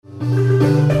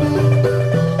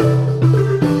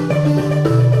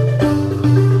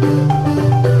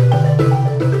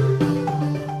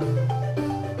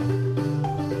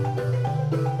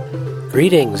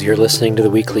Greetings, you're listening to the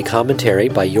weekly commentary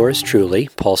by yours truly,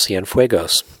 Paul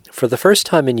Cienfuegos. For the first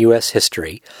time in U.S.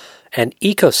 history, an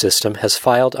ecosystem has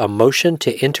filed a motion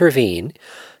to intervene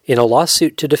in a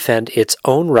lawsuit to defend its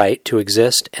own right to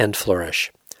exist and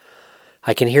flourish.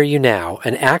 I can hear you now.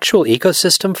 An actual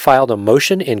ecosystem filed a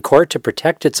motion in court to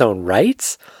protect its own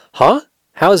rights? Huh?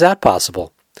 How is that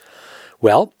possible?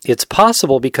 Well, it's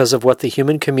possible because of what the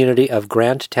human community of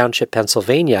Grant Township,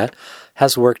 Pennsylvania,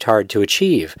 has worked hard to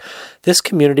achieve. This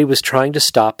community was trying to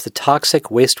stop the toxic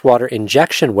wastewater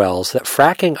injection wells that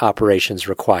fracking operations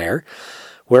require,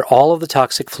 where all of the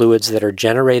toxic fluids that are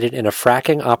generated in a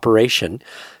fracking operation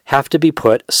have to be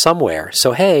put somewhere.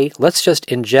 So hey, let's just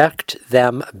inject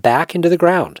them back into the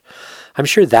ground. I'm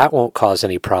sure that won't cause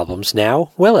any problems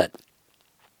now, will it?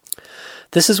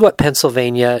 This is what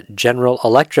Pennsylvania General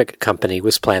Electric Company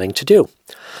was planning to do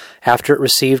after it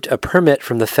received a permit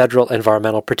from the Federal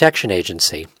Environmental Protection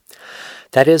Agency.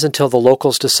 That is, until the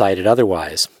locals decided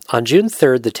otherwise. On June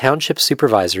 3rd, the township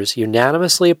supervisors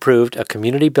unanimously approved a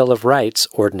Community Bill of Rights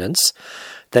ordinance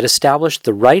that established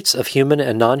the rights of human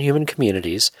and non-human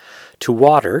communities to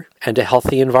water and a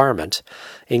healthy environment,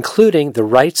 including the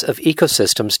rights of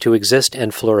ecosystems to exist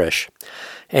and flourish.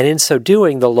 And in so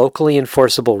doing, the locally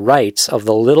enforceable rights of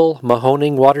the Little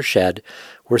Mahoning watershed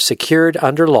were secured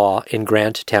under law in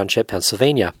Grant Township,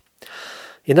 Pennsylvania.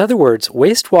 In other words,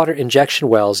 wastewater injection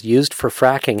wells used for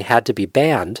fracking had to be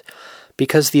banned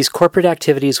because these corporate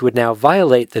activities would now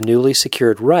violate the newly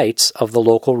secured rights of the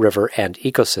local river and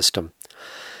ecosystem.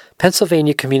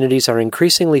 Pennsylvania communities are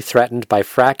increasingly threatened by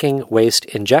fracking waste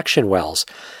injection wells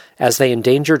as they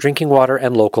endanger drinking water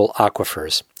and local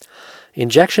aquifers.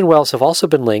 Injection wells have also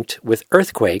been linked with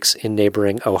earthquakes in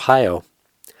neighboring Ohio.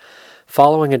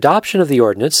 Following adoption of the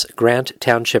ordinance, Grant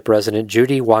Township resident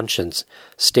Judy Wanchins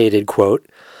stated, quote,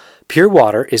 "Pure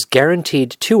water is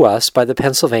guaranteed to us by the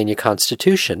Pennsylvania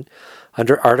Constitution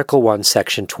under Article 1,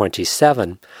 Section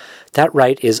 27. That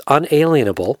right is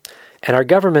unalienable, and our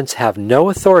governments have no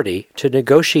authority to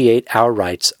negotiate our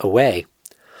rights away.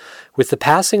 With the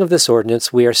passing of this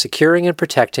ordinance, we are securing and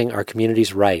protecting our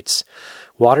community's rights.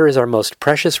 Water is our most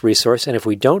precious resource, and if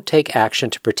we don't take action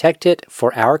to protect it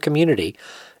for our community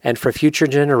and for future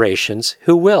generations,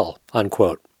 who will?"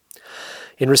 Unquote.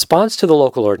 In response to the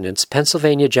local ordinance,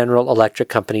 Pennsylvania General Electric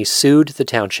Company sued the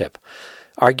township,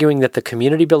 arguing that the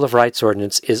Community Bill of Rights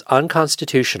ordinance is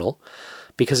unconstitutional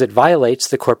because it violates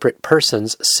the corporate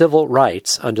person's civil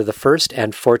rights under the First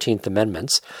and 14th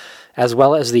Amendments, as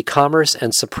well as the Commerce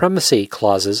and Supremacy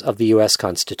Clauses of the U.S.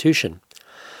 Constitution.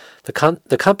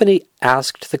 The company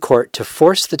asked the court to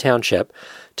force the township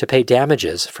to pay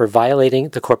damages for violating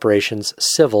the corporation's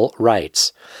civil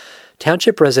rights.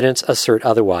 Township residents assert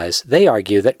otherwise. They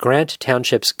argue that Grant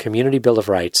Township's Community Bill of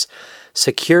Rights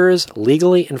secures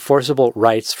legally enforceable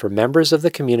rights for members of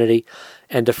the community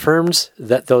and affirms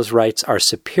that those rights are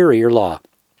superior law.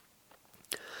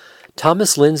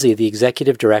 Thomas Lindsay, the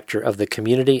executive director of the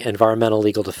Community Environmental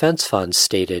Legal Defense Fund,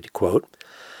 stated, quote,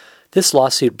 "This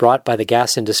lawsuit brought by the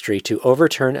gas industry to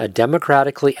overturn a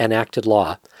democratically enacted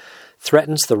law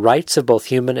threatens the rights of both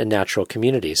human and natural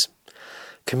communities.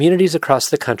 Communities across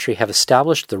the country have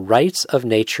established the rights of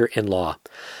nature in law.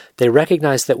 They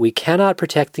recognize that we cannot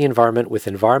protect the environment with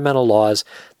environmental laws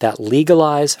that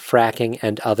legalize fracking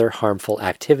and other harmful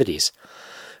activities.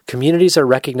 Communities are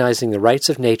recognizing the rights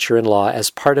of nature in law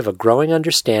as part of a growing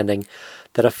understanding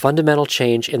that a fundamental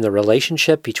change in the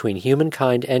relationship between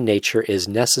humankind and nature is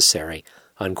necessary."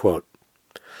 Unquote.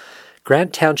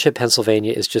 Grant Township,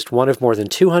 Pennsylvania is just one of more than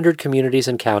 200 communities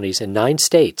and counties in 9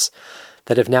 states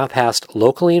that have now passed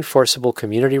locally enforceable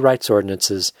community rights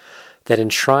ordinances that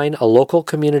enshrine a local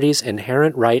community's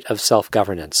inherent right of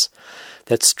self-governance,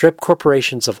 that strip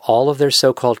corporations of all of their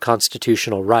so-called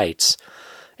constitutional rights,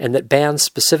 and that ban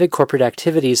specific corporate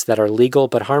activities that are legal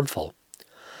but harmful.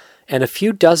 And a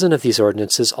few dozen of these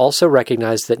ordinances also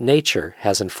recognize that nature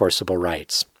has enforceable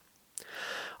rights.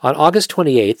 On August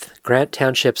 28th, Grant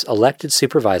Township's elected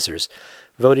supervisors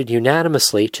voted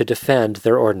unanimously to defend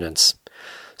their ordinance.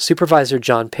 Supervisor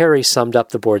John Perry summed up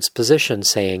the board's position,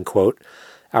 saying, quote,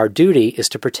 "Our duty is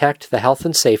to protect the health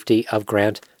and safety of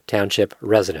Grant Township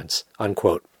residents."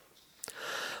 Unquote.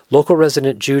 Local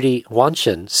resident Judy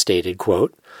Wanchin stated,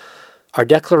 quote, "Our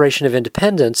Declaration of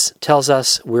Independence tells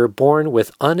us we're born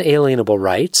with unalienable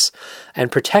rights,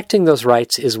 and protecting those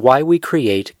rights is why we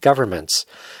create governments.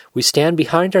 We stand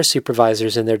behind our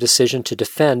supervisors in their decision to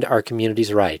defend our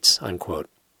community's rights." Unquote.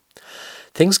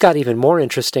 Things got even more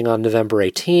interesting on November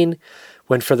 18,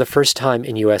 when for the first time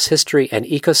in U.S. history, an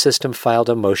ecosystem filed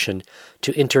a motion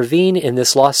to intervene in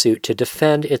this lawsuit to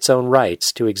defend its own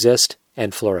rights to exist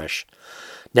and flourish.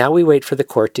 Now we wait for the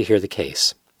court to hear the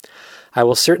case. I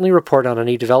will certainly report on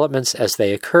any developments as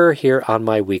they occur here on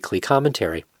my weekly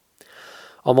commentary.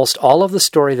 Almost all of the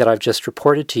story that I've just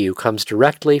reported to you comes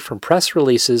directly from press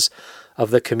releases of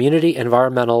the Community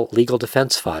Environmental Legal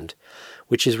Defense Fund,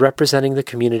 which is representing the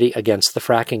community against the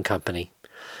fracking company.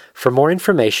 For more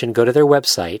information, go to their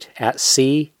website at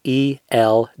celdf.org.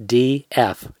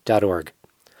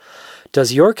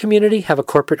 Does your community have a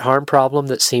corporate harm problem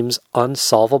that seems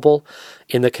unsolvable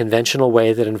in the conventional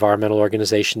way that environmental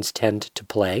organizations tend to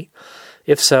play?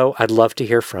 If so, I'd love to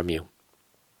hear from you.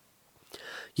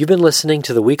 You've been listening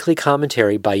to the weekly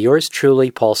commentary by yours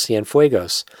truly, Paul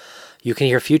Cienfuegos. You can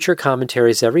hear future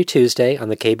commentaries every Tuesday on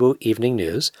the Cable Evening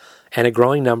News and a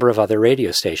growing number of other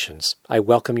radio stations. I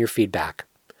welcome your feedback.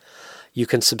 You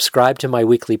can subscribe to my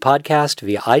weekly podcast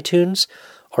via iTunes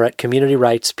or at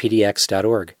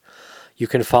communityrightspdx.org. You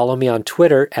can follow me on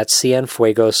Twitter at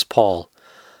CienfuegosPaul.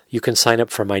 You can sign up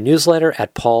for my newsletter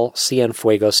at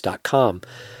paulcienfuegos.com.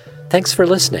 Thanks for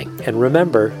listening, and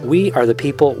remember, we are the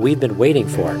people we've been waiting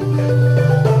for.